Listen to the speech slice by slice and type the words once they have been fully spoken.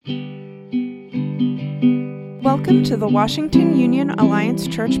Welcome to the Washington Union Alliance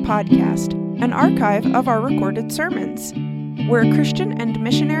Church podcast, an archive of our recorded sermons. We're a Christian and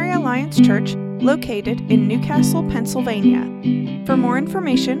Missionary Alliance church located in Newcastle, Pennsylvania. For more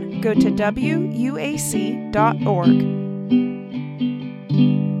information, go to wuac.org.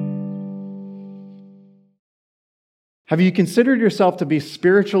 Have you considered yourself to be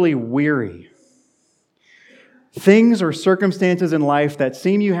spiritually weary? Things or circumstances in life that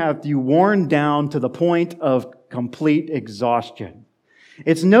seem you have you worn down to the point of complete exhaustion.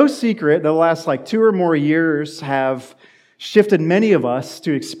 It's no secret that the last 2 or more years have shifted many of us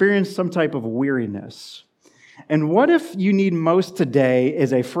to experience some type of weariness. And what if you need most today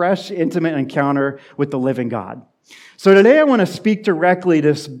is a fresh, intimate encounter with the living God? So today I want to speak directly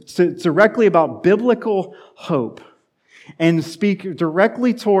about biblical hope, and speak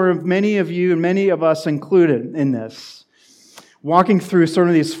directly toward many of you and many of us included in this. Walking through sort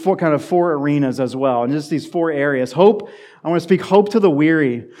of these four arenas as well, and just these 4 areas. Hope, I want to speak hope to the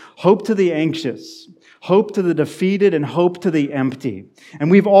weary, hope to the anxious, hope to the defeated, and hope to the empty. And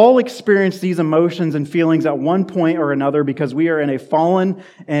we've all experienced these emotions and feelings at one point or another because we are in a fallen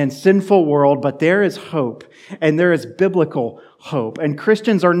and sinful world, but there is hope, and there is biblical hope. And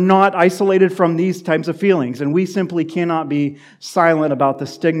Christians are not isolated from these types of feelings, and we simply cannot be silent about the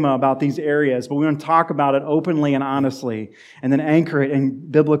stigma about these areas, but we want to talk about it openly and honestly, and then anchor it in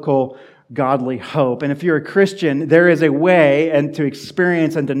biblical godly hope. And if you're a Christian, there is a way and to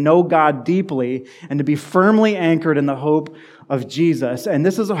experience and to know God deeply and to be firmly anchored in the hope of Jesus. And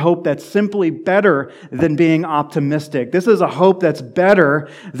this is a hope that's simply better than being optimistic. This is a hope that's better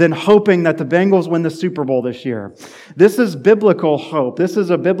than hoping that the Bengals win the Super Bowl this year. This is biblical hope. This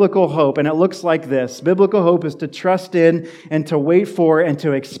is a biblical hope, and it looks like this. Biblical hope is to trust in and to wait for and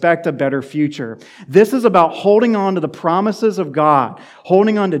to expect a better future. This is about holding on to the promises of God,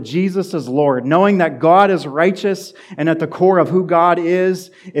 holding on to Jesus as Lord, knowing that God is righteous, and at the core of who God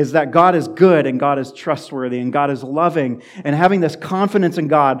is that God is good and God is trustworthy and God is loving, and having this confidence in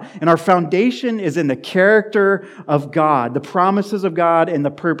God. And our foundation is in the character of God, the promises of God, and the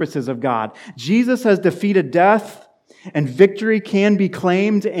purposes of God. Jesus has defeated death, and victory can be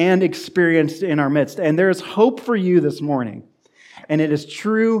claimed and experienced in our midst. And there is hope for you this morning. And it is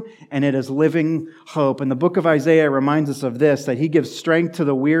true, and it is living hope. And the book of Isaiah reminds us of this, that He gives strength to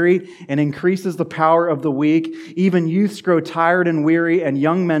the weary and increases the power of the weak. Even youths grow tired and weary, and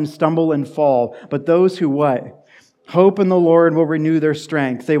young men stumble and fall. But those who what? Hope in the Lord will renew their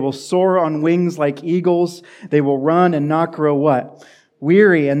strength. They will soar on wings like eagles. They will run and not grow what?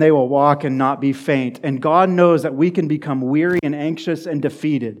 Weary, and they will walk and not be faint. And God knows that we can become weary and anxious and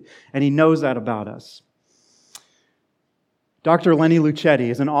defeated. And He knows that about us. Dr. Lenny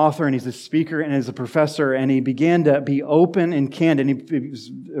Lucetti is an author, and he's a speaker, and is a professor, and he began to be open and candid. He was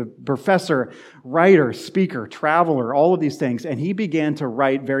a professor, writer, speaker, traveler, all of these things, and he began to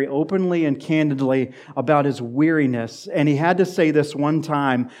write very openly and candidly about his weariness. And he had to say this one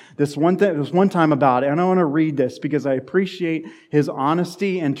time about it, and I want to read this because I appreciate his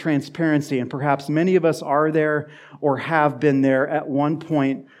honesty and transparency, and perhaps many of us are there or have been there at one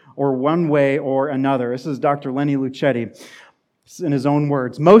point or one way or another. This is Dr. Lenny Lucetti. In his own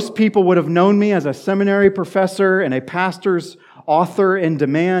words, most people would have known me as a seminary professor and a pastor's author in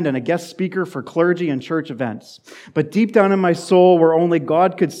demand and a guest speaker for clergy and church events. But deep down in my soul, where only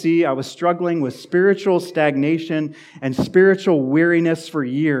God could see, I was struggling with spiritual stagnation and spiritual weariness for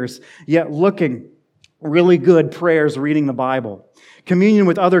years, yet looking really good prayers reading the Bible. Communion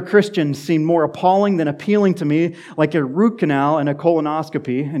with other Christians seemed more appalling than appealing to me, like a root canal and a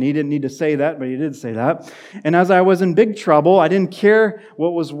colonoscopy. And he didn't need to say that, but he did say that. And as I was in big trouble, I didn't care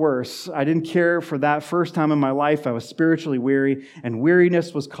what was worse. I didn't care for that first time in my life. I was spiritually weary, and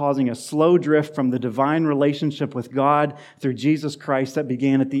weariness was causing a slow drift from the divine relationship with God through Jesus Christ that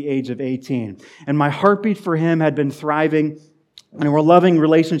began at the age of 18. And my heartbeat for Him had been thriving, and in a loving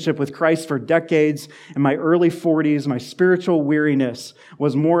relationship with Christ for decades. In my early 40s, my spiritual weariness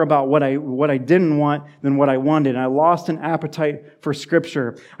was more about what I didn't want than what I wanted. And I lost an appetite for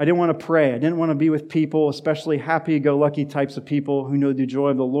Scripture. I didn't want to pray. I didn't want to be with people, especially happy-go-lucky types of people who know the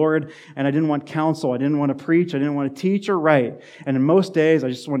joy of the Lord. And I didn't want counsel. I didn't want to preach. I didn't want to teach or write. And in most days, I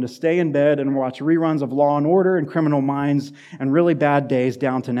just wanted to stay in bed and watch reruns of Law and Order and Criminal Minds, and really bad days,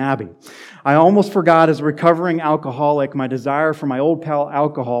 Downton Abbey. I almost forgot, as a recovering alcoholic, my desire for my old pal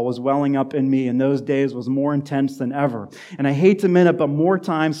alcohol was welling up in me, and those days was more intense than ever. And I hate to admit it, but more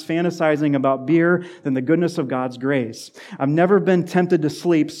times fantasizing about beer than the goodness of God's grace. I've never been tempted to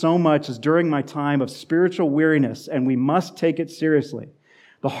sleep so much as during my time of spiritual weariness, and we must take it seriously.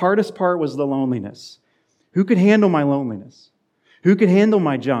 The hardest part was the loneliness. Who could handle my loneliness? Who could handle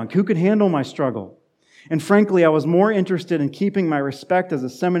my junk? Who could handle my struggle? And frankly, I was more interested in keeping my respect as a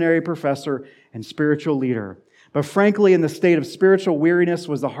seminary professor and spiritual leader. But frankly, in the state of spiritual weariness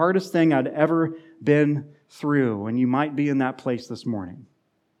was the hardest thing I'd ever been through. And you might be in that place this morning.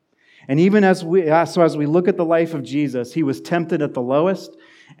 And even as we look at the life of Jesus, he was tempted at the lowest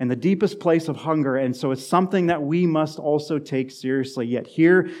and the deepest place of hunger. And so it's something that we must also take seriously. Yet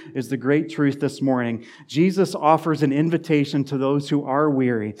here is the great truth this morning. Jesus offers an invitation to those who are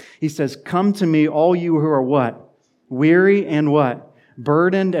weary. He says, "Come to me, all you who are" what? Weary and what?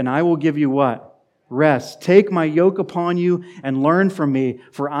 Burdened, and I will give you what? Rest. Take my yoke upon you and learn from me,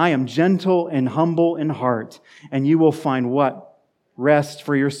 for I am gentle and humble in heart, and you will find what? Rest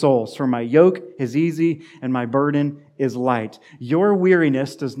for your souls. For my yoke is easy and my burden is light. Your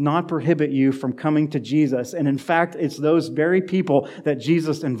weariness does not prohibit you from coming to Jesus. And in fact, it's those very people that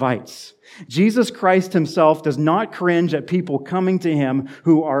Jesus invites. Jesus Christ himself does not cringe at people coming to him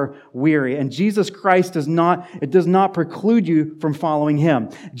who are weary. And Jesus Christ does not preclude you from following him.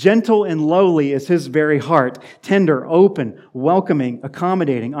 Gentle and lowly is his very heart. Tender, open, welcoming,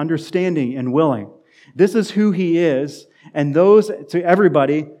 accommodating, understanding, and willing. This is who he is. And those to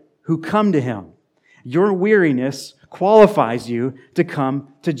everybody who come to him. Your weariness qualifies you to come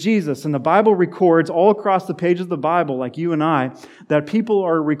to Jesus. And the Bible records all across the pages of the Bible, like you and I, that people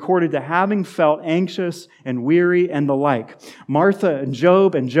are recorded to having felt anxious and weary and the like. Martha and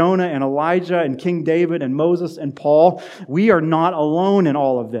Job and Jonah and Elijah and King David and Moses and Paul, we are not alone in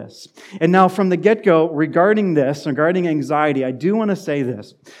all of this. And now from the get-go, regarding anxiety, I do want to say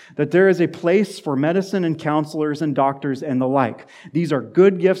this, that there is a place for medicine and counselors and doctors and the like. These are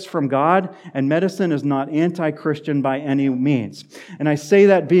good gifts from God, and medicine is not anti-Christian by any means. And I say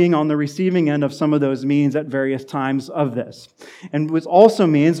that being on the receiving end of some of those means at various times of this. And which also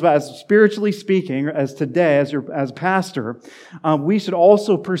means, as spiritually speaking, as today, as pastor, we should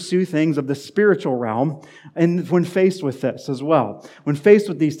also pursue things of the spiritual realm and when faced with this as well. When faced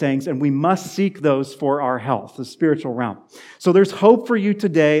with these things, and we must seek those for our health, the spiritual realm. So there's hope for you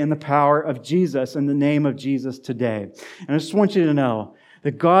today in the power of Jesus, in the name of Jesus today. And I just want you to know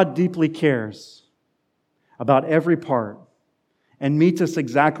that God deeply cares about every part and meets us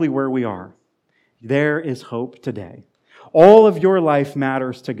exactly where we are. There is hope today. All of your life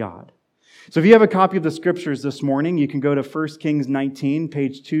matters to God. So if you have a copy of the Scriptures this morning, you can go to 1 Kings 19,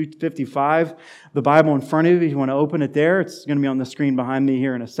 page 255. The Bible in front of you, if you want to open it there. It's going to be on the screen behind me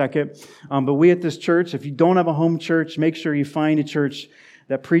here in a second. But we at this church, if you don't have a home church, make sure you find a church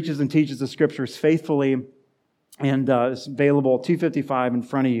that preaches and teaches the Scriptures faithfully. And it's available 255 in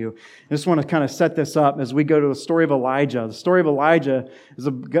front of you. I just want to kind of set this up as we go to the story of Elijah. The story of Elijah is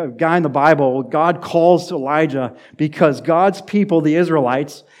a guy in the Bible. God calls Elijah because God's people, the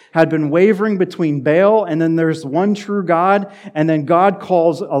Israelites, had been wavering between Baal and then there's one true God, and then God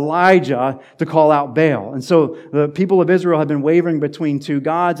calls Elijah to call out Baal. And so the people of Israel had been wavering between two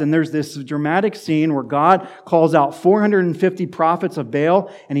gods, and there's this dramatic scene where God calls out 450 prophets of Baal,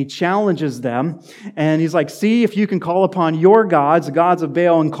 and he challenges them, and he's like, see if you can call upon your gods, the gods of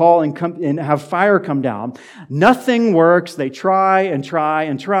Baal, and call and have fire come down. Nothing works. They try and try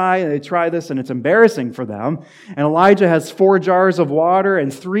and try, and they try this, and it's embarrassing for them. And Elijah has 4 jars of water,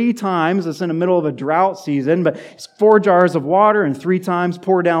 and 3 times, it's in the middle of a drought season, but it's 4 jars of water, and 3 times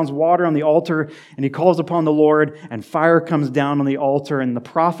pour down water on the altar, and he calls upon the Lord, and fire comes down on the altar, and the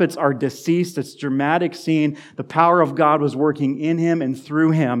prophets are deceased. It's a dramatic scene. The power of God was working in him and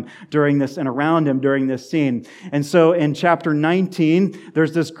through him during this and around him during this scene. And so in chapter 19,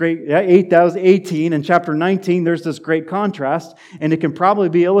 there's this great, 18, in chapter 19, there's this great contrast, and it can probably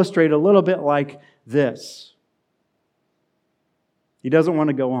be illustrated a little bit like this. He doesn't want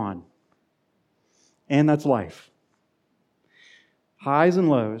to go on. And that's life. Highs and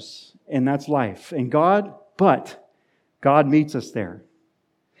lows, and that's life. And God meets us there.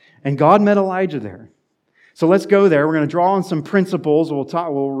 And God met Elijah there. So let's go there. We're going to draw on some principles.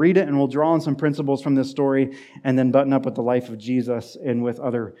 We'll read it and we'll draw on some principles from this story and then button up with the life of Jesus and with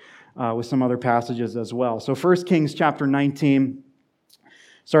some other passages as well. So 1 Kings chapter 19,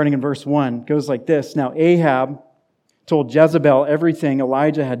 starting in verse 1, goes like this. Now Ahab told Jezebel everything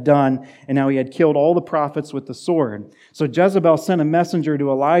Elijah had done, and how he had killed all the prophets with the sword. So Jezebel sent a messenger to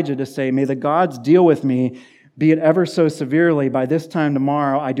Elijah to say, may the gods deal with me, be it ever so severely, by this time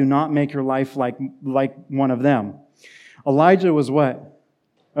tomorrow I do not make your life like one of them. Elijah was what?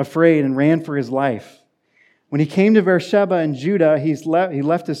 Afraid, and ran for his life. When he came to Beersheba in Judah, he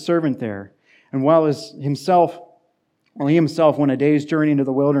left his servant there. And while he himself went a day's journey into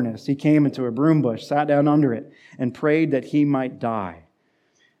the wilderness, he came into a broom bush, sat down under it, and prayed that he might die.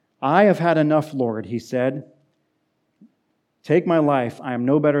 I have had enough, Lord, he said. Take my life. I am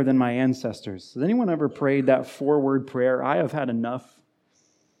no better than my ancestors. Has anyone ever prayed that 4-word prayer? I have had enough.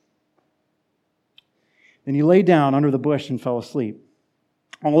 Then he lay down under the bush and fell asleep.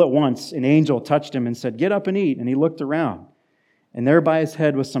 All at once, an angel touched him and said, "Get up and eat." And he looked around. And there by his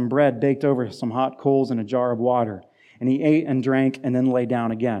head was some bread baked over some hot coals and a jar of water. And he ate and drank and then lay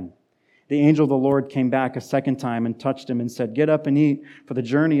down again. The angel of the Lord came back a second time and touched him and said, "Get up and eat, for the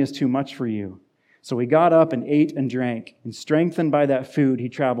journey is too much for you." So he got up and ate and drank. And strengthened by that food, he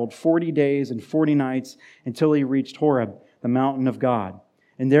traveled 40 days and 40 nights until he reached Horeb, the mountain of God.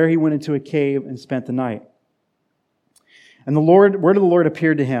 And there he went into a cave and spent the night. And the word of the Lord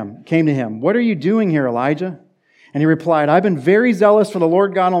came to him. "What are you doing here, Elijah?" And he replied, "I've been very zealous for the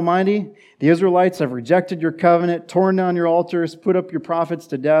Lord God Almighty. The Israelites have rejected your covenant, torn down your altars, put up your prophets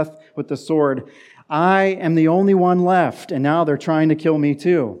to death with the sword. I am the only one left, and now they're trying to kill me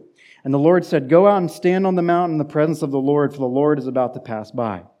too." And the Lord said, "Go out and stand on the mountain in the presence of the Lord, for the Lord is about to pass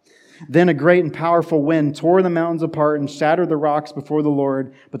by." Then a great and powerful wind tore the mountains apart and shattered the rocks before the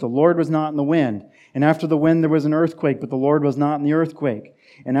Lord, but the Lord was not in the wind. And after the wind there was an earthquake, but the Lord was not in the earthquake.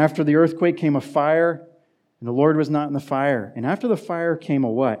 And after the earthquake came a fire, and the Lord was not in the fire. And after the fire came a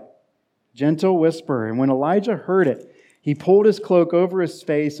what? Gentle whisper. And when Elijah heard it, he pulled his cloak over his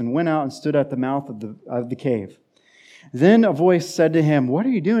face and went out and stood at the mouth of the cave. Then a voice said to him, "What are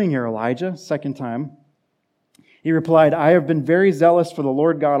you doing here, Elijah?" Second time. He replied, "I have been very zealous for the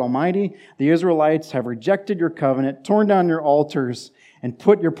Lord God Almighty. The Israelites have rejected your covenant, torn down your altars, and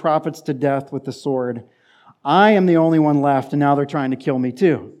put your prophets to death with the sword. I am the only one left, and now they're trying to kill me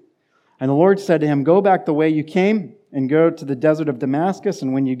too." And the Lord said to him, "Go back the way you came and go to the desert of Damascus,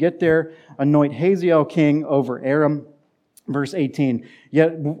 and when you get there, anoint Hazael king over Aram." Verse 18,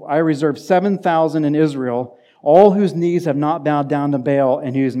 "Yet I reserve 7,000 in Israel, all whose knees have not bowed down to Baal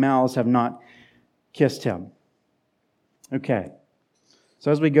and whose mouths have not kissed him." Okay,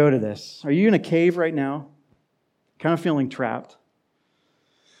 so as we go to this, are you in a cave right now? Kind of feeling trapped?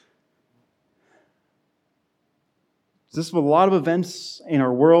 This is a lot of events in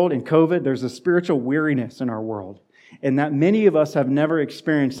our world, in COVID. There's a spiritual weariness in our world, and that many of us have never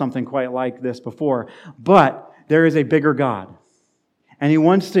experienced something quite like this before. But there is a bigger God, and He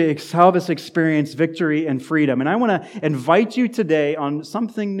wants to help us experience victory and freedom. And I want to invite you today on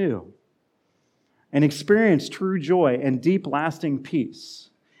something new and experience true joy and deep, lasting peace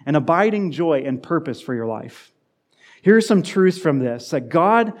and abiding joy and purpose for your life. Here are some truths from this: that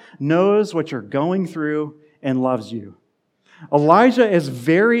God knows what you're going through and loves you. Elijah is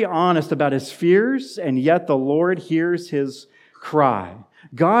very honest about his fears, and yet the Lord hears his cry.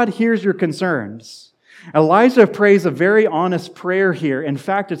 God hears your concerns. Elijah prays a very honest prayer here. In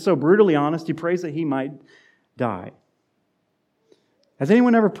fact, it's so brutally honest, he prays that he might die. Has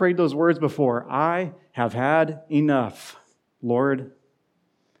anyone ever prayed those words before? "I have had enough, Lord."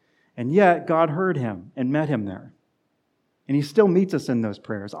 And yet, God heard him and met him there. And He still meets us in those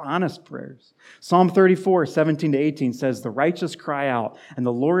prayers, honest prayers. Psalm 34, 17-18 says, "The righteous cry out, and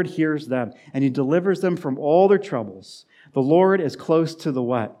the Lord hears them, and He delivers them from all their troubles. The Lord is close to the"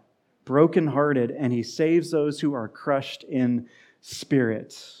 what? "Brokenhearted, and He saves those who are crushed in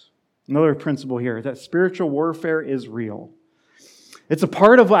spirit." Another principle here, that spiritual warfare is real. It's a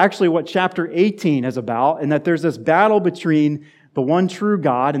part of actually what chapter 18 is about, and that there's this battle between the one true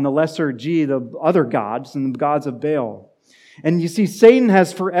God and the lesser G, the other gods, and the gods of Baal. And you see, Satan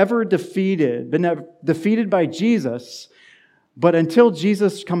has forever been defeated by Jesus, but until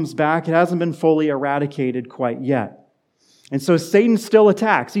Jesus comes back, it hasn't been fully eradicated quite yet. And so Satan still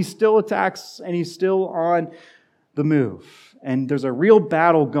attacks. He still attacks, and he's still on the move. And there's a real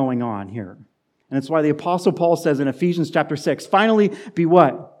battle going on here. And that's why the Apostle Paul says in Ephesians chapter 6, "Finally, be"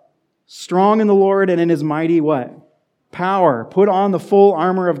 what? "Strong in the Lord and in His mighty" what? "Power." Put on the full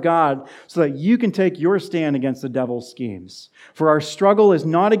armor of God so that you can take your stand against the devil's schemes. "For our struggle is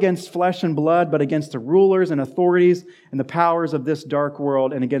not against flesh and blood, but against the rulers and authorities and the powers of this dark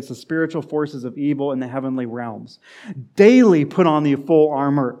world and against the spiritual forces of evil in the heavenly realms." Daily put on the full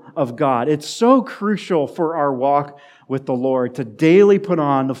armor of God. It's so crucial for our walk with the Lord to daily put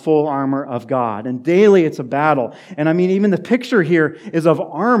on the full armor of God. And daily it's a battle. And I mean, even the picture here is of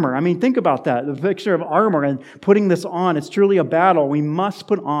armor. I mean, think about that. The picture of armor and putting this on, it's truly a battle. We must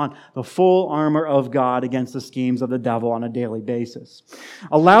put on the full armor of God against the schemes of the devil on a daily basis.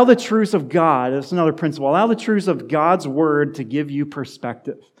 Allow the truths of God, that's another principle, allow the truths of God's word to give you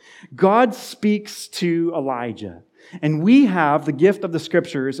perspective. God speaks to Elijah. And we have the gift of the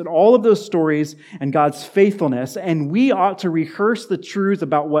Scriptures and all of those stories and God's faithfulness, and we ought to rehearse the truth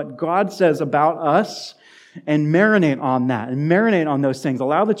about what God says about us and marinate on that and marinate on those things.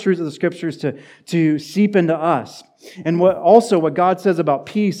 Allow the truths of the Scriptures to seep into us. And what God says about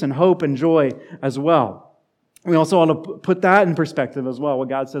peace and hope and joy as well. We also want to put that in perspective as well, what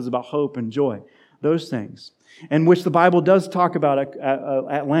God says about hope and joy, those things, and which the Bible does talk about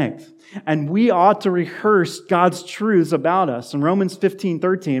at length. And we ought to rehearse God's truths about us. In Romans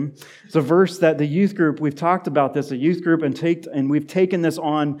 15:13, it's a verse that the youth group, we've talked about this, a youth group, and we've taken this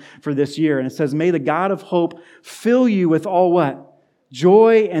on for this year. And it says, "May the God of hope fill you with all" what?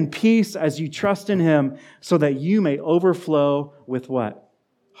 "Joy and peace as you trust in Him, so that you may overflow with" what?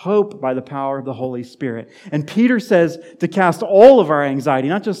 "Hope by the power of the Holy Spirit." And Peter says to cast all of our anxiety,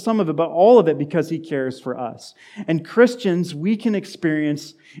 not just some of it, but all of it, because He cares for us. And Christians, we can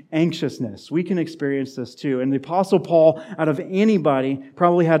experience anxiousness. We can experience this too. And the Apostle Paul, out of anybody,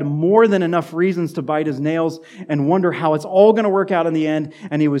 probably had more than enough reasons to bite his nails and wonder how it's all going to work out in the end.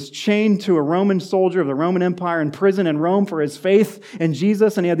 And he was chained to a Roman soldier of the Roman Empire in prison in Rome for his faith in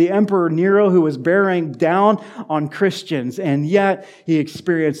Jesus. And he had the Emperor Nero who was bearing down on Christians. And yet he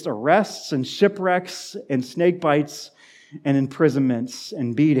experienced arrests and shipwrecks and snake bites and imprisonments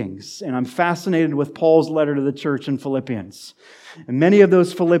and beatings. And I'm fascinated with Paul's letter to the church in Philippians. And many of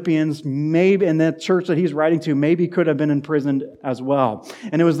those Philippians, maybe in that church that he's writing to, maybe could have been imprisoned as well.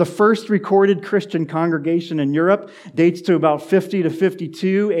 And it was the first recorded Christian congregation in Europe, dates to about 50 to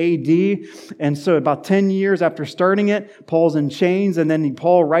 52 AD. And so about 10 years after starting it, Paul's in chains. And then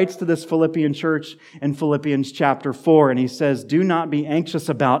Paul writes to this Philippian church in Philippians chapter 4. And he says, "Do not be anxious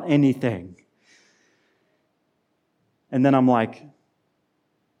about anything." And then I'm like,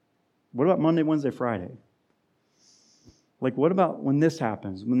 what about Monday, Wednesday, Friday? Like, what about when this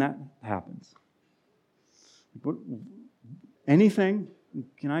happens, when that happens? Anything?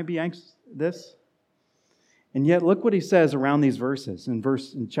 Can I be anxious? This? And yet, look what he says around these verses in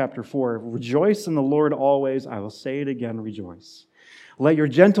chapter 4. "Rejoice in the Lord always. I will say it again, rejoice. Let your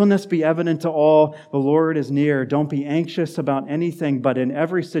gentleness be evident to all. The Lord is near. Don't be anxious about anything, but in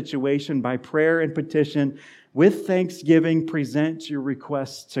every situation, by prayer and petition, with thanksgiving, present your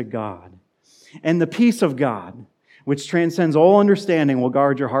requests to God. And the peace of God, which transcends all understanding, will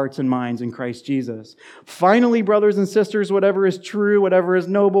guard your hearts and minds in Christ Jesus. Finally, brothers and sisters, whatever is true, whatever is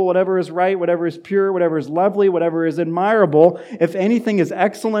noble, whatever is right, whatever is pure, whatever is lovely, whatever is admirable, if anything is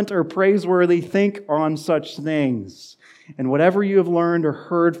excellent or praiseworthy, think on such things. And whatever you have learned or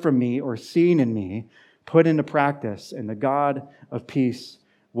heard from me or seen in me, put into practice, and the God of peace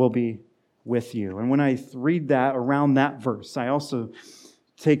will be with you." And when I read that around that verse, I also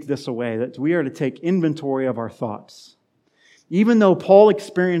take this away, that we are to take inventory of our thoughts. Even though Paul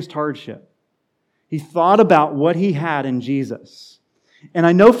experienced hardship, he thought about what he had in Jesus. And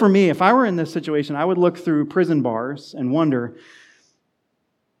I know for me, if I were in this situation, I would look through prison bars and wonder,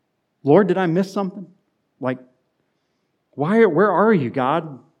 Lord, did I miss something? Like, where are you,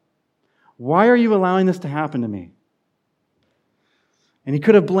 God? Why are you allowing this to happen to me? And he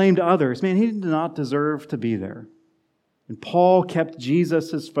could have blamed others. Man, he did not deserve to be there. And Paul kept Jesus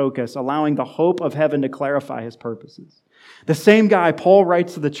his focus, allowing the hope of heaven to clarify his purposes. The same guy, Paul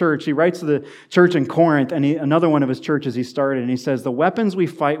writes to the church. He writes to the church in Corinth, and another one of his churches he started, and he says, "The weapons we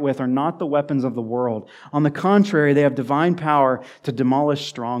fight with are not the weapons of the world. On the contrary, they have divine power to demolish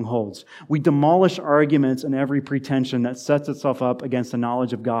strongholds. We demolish arguments and every pretension that sets itself up against the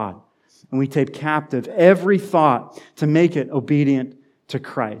knowledge of God. And we take captive every thought to make it obedient to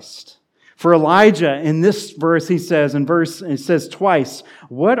Christ." For Elijah, in this verse, it says twice,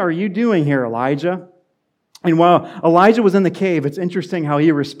 "What are you doing here, Elijah?" And while Elijah was in the cave, it's interesting how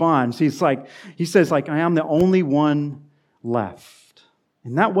he responds. He says, "I am the only one left."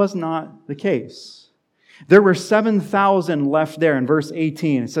 And that was not the case. There were 7,000 left there in verse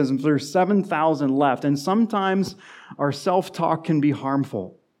 18. It says there's 7,000 left. And sometimes our self-talk can be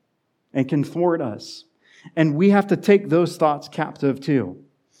harmful and can thwart us. And we have to take those thoughts captive too.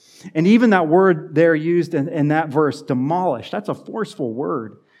 And even that word there used in that verse, demolish, that's a forceful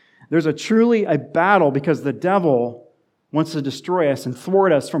word. There's truly a battle because the devil wants to destroy us and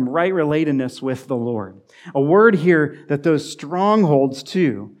thwart us from right relatedness with the Lord. A word here that those strongholds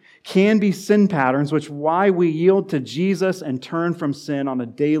too can be sin patterns, which why we yield to Jesus and turn from sin on a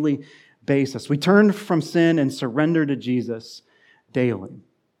daily basis. We turn from sin and surrender to Jesus daily.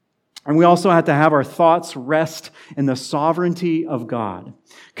 And we also have to have our thoughts rest in the sovereignty of God.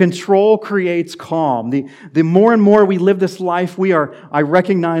 Control creates calm. The more and more we live this life, I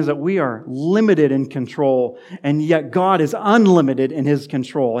recognize that we are limited in control, and yet God is unlimited in His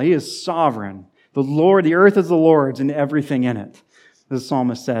control. He is sovereign. The earth is the Lord's and everything in it, as the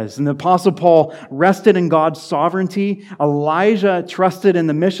psalmist says. And the Apostle Paul rested in God's sovereignty. Elijah trusted in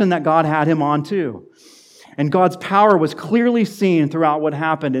the mission that God had him on too. And God's power was clearly seen throughout what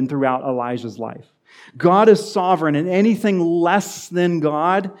happened and throughout Elijah's life. God is sovereign, and anything less than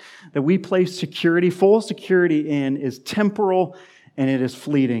God that we place security, full security in, is temporal and it is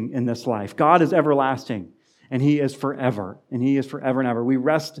fleeting in this life. God is everlasting, and He is forever, and He is forever and ever. We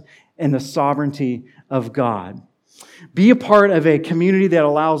rest in the sovereignty of God. Be a part of a community that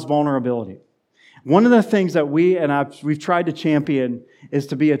allows vulnerability. One of the things that we've tried to champion is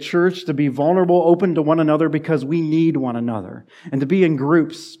to be a church, to be vulnerable, open to one another because we need one another, and to be in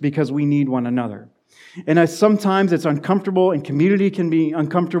groups because we need one another. And sometimes it's uncomfortable, and community can be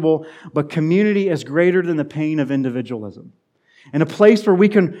uncomfortable, but community is greater than the pain of individualism. And a place where we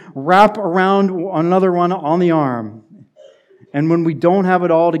can wrap around another one on the arm. And when we don't have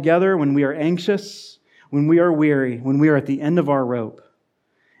it all together, when we are anxious, when we are weary, when we are at the end of our rope,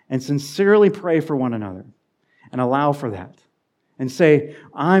 and sincerely pray for one another and allow for that. And say,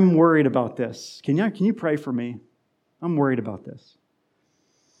 I'm worried about this. Can you pray for me? I'm worried about this.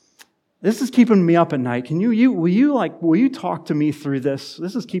 This is keeping me up at night. Will you talk to me through this?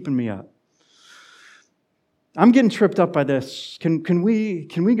 This is keeping me up. I'm getting tripped up by this. Can we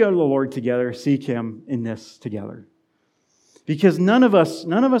go to the Lord together, seek Him in this together? Because none of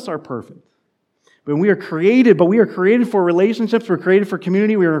us are perfect. But we are created for relationships, we're created for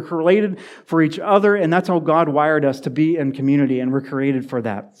community, we are created for each other, and that's how God wired us to be in community, and we're created for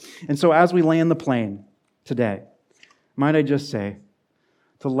that. And so as we land the plane today, might I just say,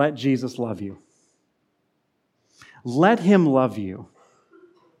 to let Jesus love you. Let Him love you.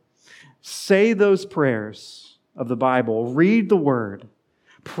 Say those prayers of the Bible. Read the Word.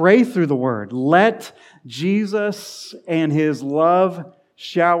 Pray through the Word. Let Jesus and His love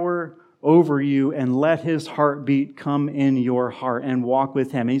shower over you, and let His heartbeat come in your heart and walk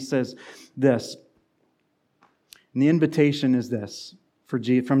with Him. He says this, and the invitation is this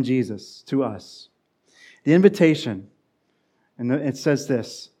from Jesus to us. The invitation, and it says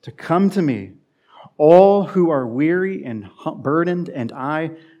this, to come to me, all who are weary and burdened, and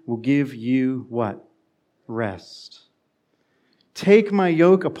I will give you what? Rest. Take my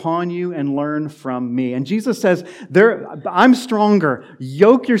yoke upon you and learn from me. And Jesus says, I'm stronger.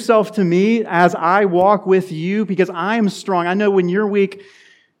 Yoke yourself to me as I walk with you, because I am strong. I know when you're weak,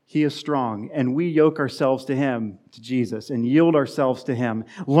 He is strong. And we yoke ourselves to Him, to Jesus, and yield ourselves to Him.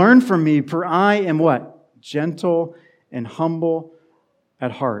 Learn from me, for I am what? Gentle and humble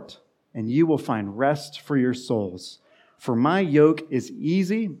at heart, and you will find rest for your souls. For my yoke is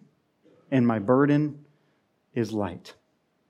easy and my burden is light.